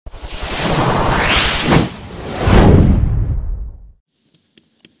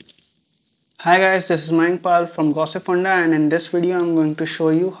Hi guys, this is Mayankpal from Gossipfunda, and in this video I'm going to show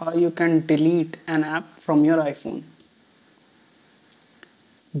you how you can delete an app from your iPhone.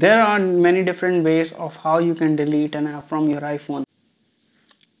 There are many different ways of how you can delete an app from your iPhone.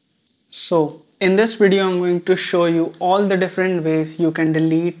 So in this video I'm going to show you all the different ways you can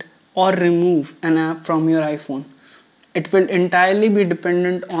delete or remove an app from your iPhone. It will entirely be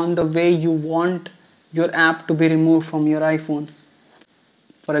dependent on the way you want your app to be removed from your iPhone.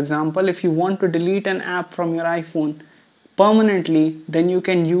 For example, if you want to delete an app from your iPhone permanently, then you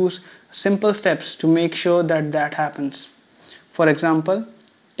can use simple steps to make sure that that happens. For example,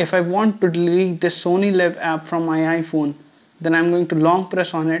 if I want to delete this Sony Live app from my iPhone, then I'm going to long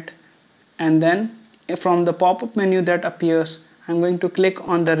press on it, and then from the pop-up menu that appears, I'm going to click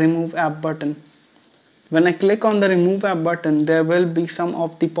on the remove app button. When I click on the remove app button, there will be some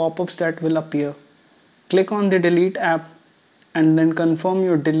of the pop-ups that will appear. Click on the delete app and then confirm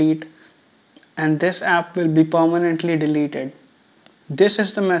your delete, and this app will be permanently deleted. This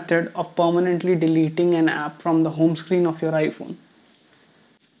is the method of permanently deleting an app from the home screen of your iPhone.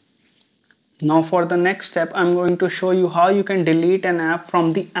 Now for the next step, I'm going to show you how you can delete an app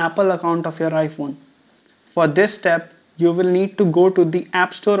from the Apple account of your iPhone. For this step, you will need to go to the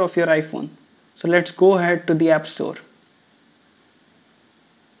App Store of your iPhone. So let's go ahead to the App Store.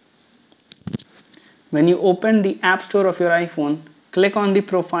 When you open the App Store of your iPhone, click on the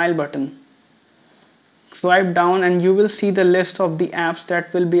Profile button. Swipe down and you will see the list of the apps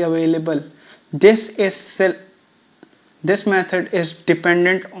that will be available. This method is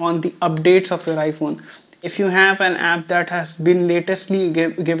dependent on the updates of your iPhone. If you have an app that has been latestly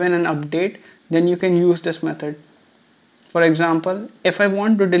given an update, then you can use this method. For example, if I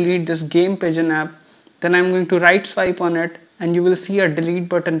want to delete this Game Pigeon app, then I'm going to right swipe on it and you will see a delete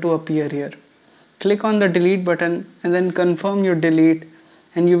button to appear here. Click on the delete button and then confirm your delete,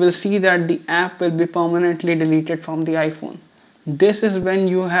 and you will see that the app will be permanently deleted from the iPhone. This is when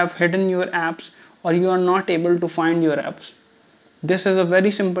you have hidden your apps or you are not able to find your apps. This is a very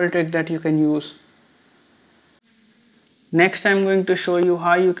simple trick that you can use. Next, I'm going to show you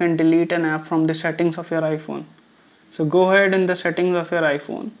how you can delete an app from the settings of your iPhone. So go ahead in the settings of your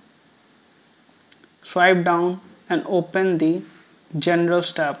iPhone, swipe down and open the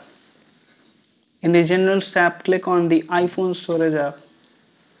Generals tab. In the Generals tab, click on the iPhone Storage app.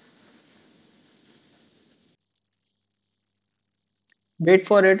 Wait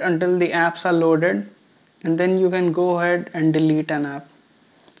for it until the apps are loaded, and then you can go ahead and delete an app.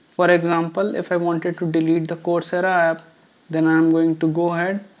 For example, if I wanted to delete the Coursera app, then I'm going to go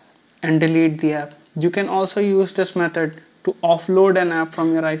ahead and delete the app. You can also use this method to offload an app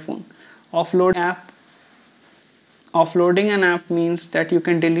from your iPhone. Offloading an app means that you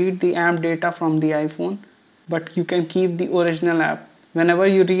can delete the app data from the iPhone, but you can keep the original app. Whenever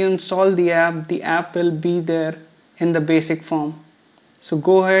you reinstall the app will be there in the basic form. So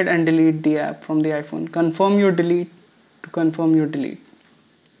go ahead and delete the app from the iPhone. Confirm your delete to confirm your delete.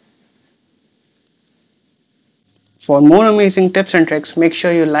 For more amazing tips and tricks, make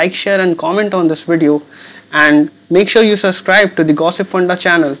sure you like, share and comment on this video, and make sure you subscribe to the Gossipfunda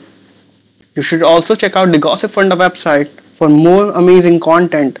channel. You should also check out the Gossipfunda website for more amazing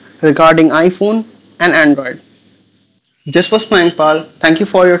content regarding iPhone and Android. This was Mayankpal. Thank you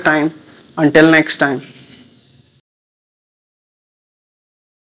for your time. Until next time.